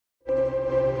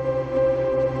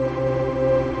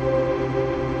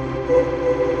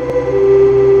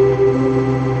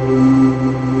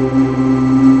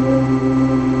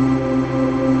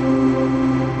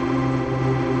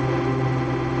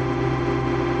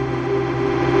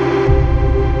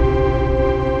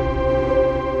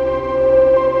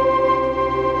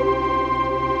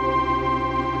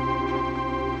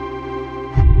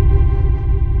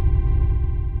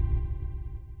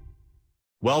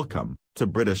Welcome to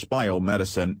British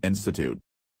Biomedicine Institute.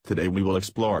 Today we will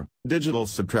explore digital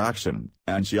subtraction,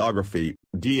 angiography,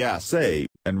 DSA,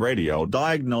 and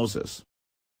radiodiagnosis.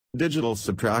 Digital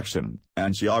subtraction,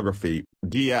 angiography,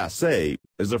 DSA,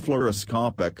 is a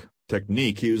fluoroscopic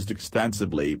technique used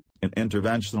extensively in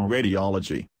interventional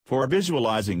radiology for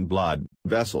visualizing blood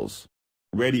vessels.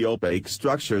 Radiopaque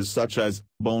structures such as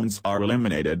bones are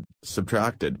eliminated,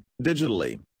 subtracted,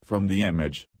 digitally, from the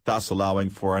image, thus allowing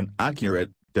for an accurate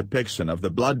depiction of the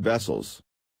blood vessels.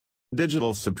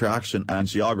 Digital subtraction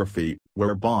angiography,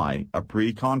 whereby a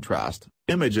pre-contrast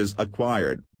image is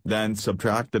acquired, then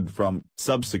subtracted from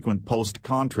subsequent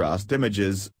post-contrast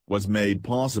images, was made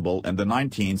possible in the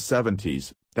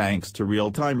 1970s, thanks to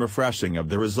real-time refreshing of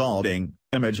the resulting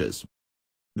images.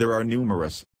 There are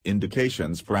numerous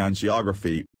indications for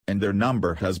angiography, and their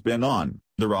number has been on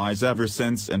the rise ever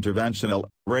since interventional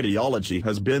radiology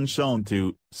has been shown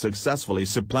to successfully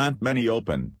supplant many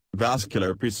open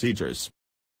vascular procedures.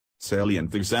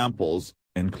 Salient examples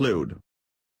include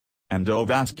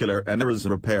endovascular aneurysm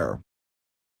repair,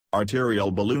 arterial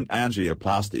balloon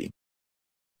angioplasty,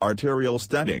 arterial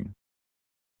stenting,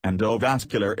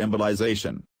 endovascular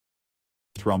embolization,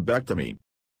 thrombectomy.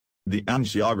 The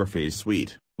angiography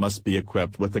suite must be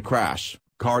equipped with a crash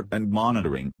cart and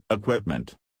monitoring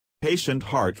equipment. Patient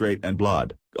heart rate and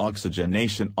blood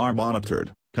oxygenation are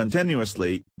monitored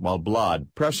continuously, while blood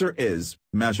pressure is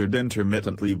measured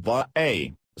intermittently via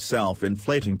a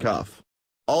self-inflating cuff.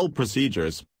 All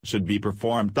procedures should be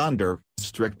performed under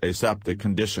strict aseptic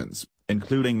conditions,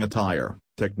 including attire,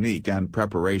 technique and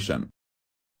preparation.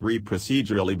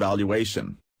 Pre-procedural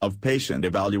evaluation of patient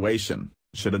evaluation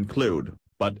should include,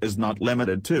 but is not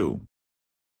limited to,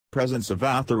 presence of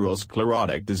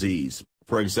atherosclerotic disease,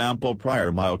 for example prior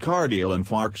myocardial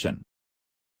infarction,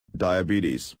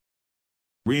 diabetes,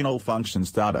 renal function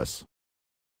status,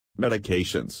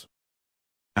 medications,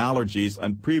 allergies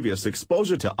and previous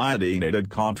exposure to iodinated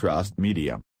contrast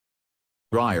media,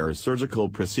 prior surgical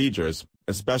procedures,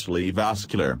 especially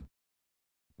vascular,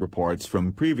 reports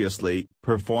from previously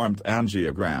performed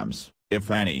angiograms,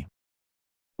 if any,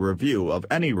 review of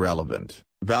any relevant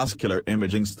vascular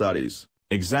imaging studies,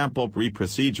 example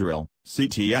pre-procedural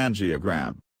CT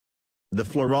angiogram. The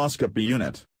fluoroscopy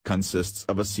unit consists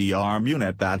of a C-arm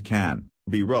unit that can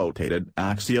be rotated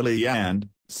axially and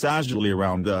sagittally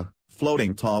around the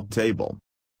floating top table.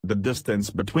 The distance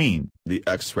between the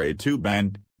X-ray tube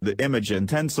and the image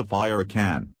intensifier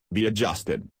can be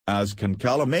adjusted, as can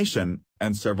collimation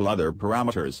and several other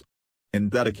parameters. In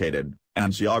dedicated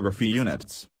angiography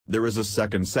units, there is a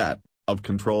second set of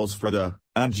controls for the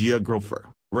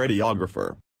angiographer,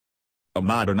 radiographer. A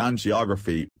modern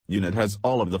angiography unit has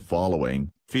all of the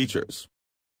following features: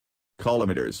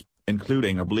 collimators,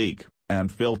 including oblique,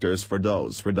 and filters for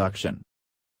dose reduction.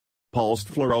 Pulsed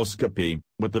fluoroscopy,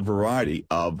 with a variety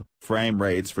of frame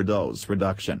rates for dose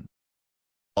reduction.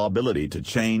 Ability to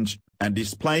change and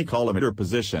display collimator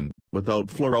position without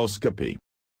fluoroscopy.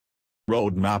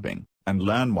 Road mapping and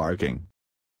landmarking.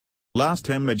 Last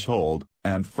image hold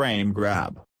and frame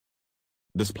grab.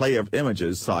 Display of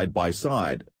images side by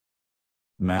side.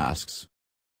 Masks.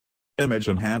 Image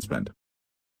enhancement.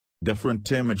 Different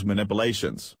image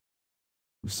manipulations.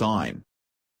 Sign.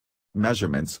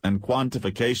 Measurements and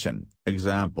quantification,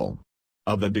 example,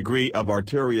 of the degree of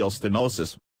arterial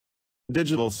stenosis.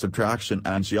 Digital subtraction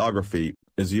angiography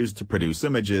is used to produce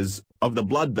images of the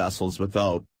blood vessels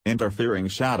without interfering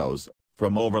shadows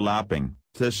from overlapping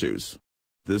tissues.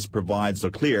 This provides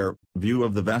a clear view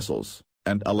of the vessels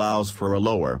and allows for a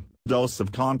lower dose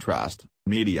of contrast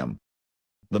medium.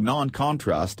 The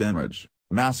non-contrast image,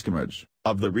 mask image,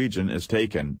 of the region is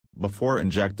taken before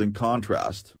injecting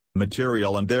contrast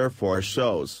material and therefore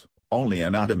shows only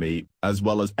anatomy, as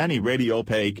well as any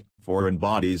radiopaque, foreign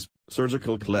bodies,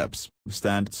 surgical clips,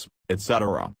 stents,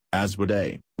 etc., as would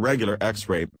a regular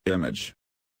X-ray image.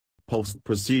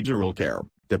 Post-procedural care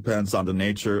depends on the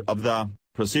nature of the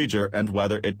procedure and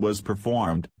whether it was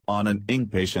performed on an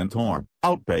inpatient or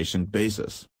outpatient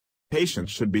basis.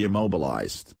 Patients should be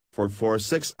immobilized for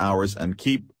 4-6 hours and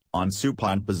keep on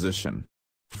supine position.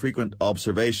 Frequent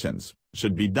observations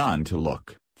should be done to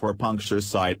look for puncture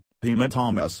site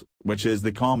hematomas, which is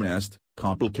the commonest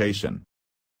complication.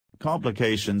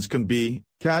 Complications can be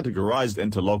categorized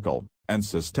into local and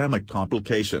systemic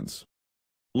complications.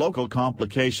 Local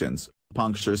complications,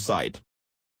 puncture site.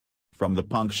 From the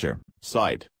puncture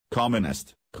site,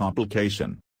 commonest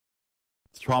complication: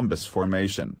 thrombus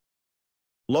formation,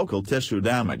 local tissue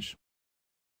damage,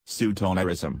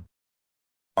 pseudoaneurysm,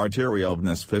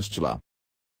 arteriovenous fistula.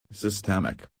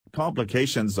 Systemic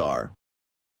complications are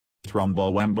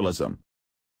thromboembolism,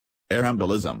 air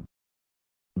embolism,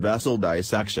 vessel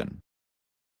dissection,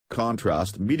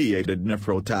 contrast-mediated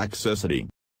nephrotoxicity.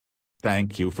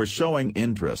 Thank you for showing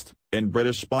interest in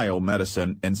British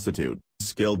Biomedicine Institute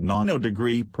Skilled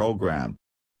Nano-Degree Program.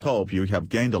 Hope you have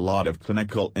gained a lot of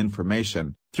clinical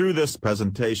information through this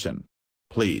presentation.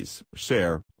 Please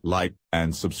share, like,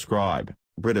 and subscribe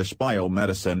British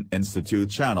Biomedicine Institute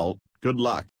channel. Good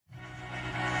luck.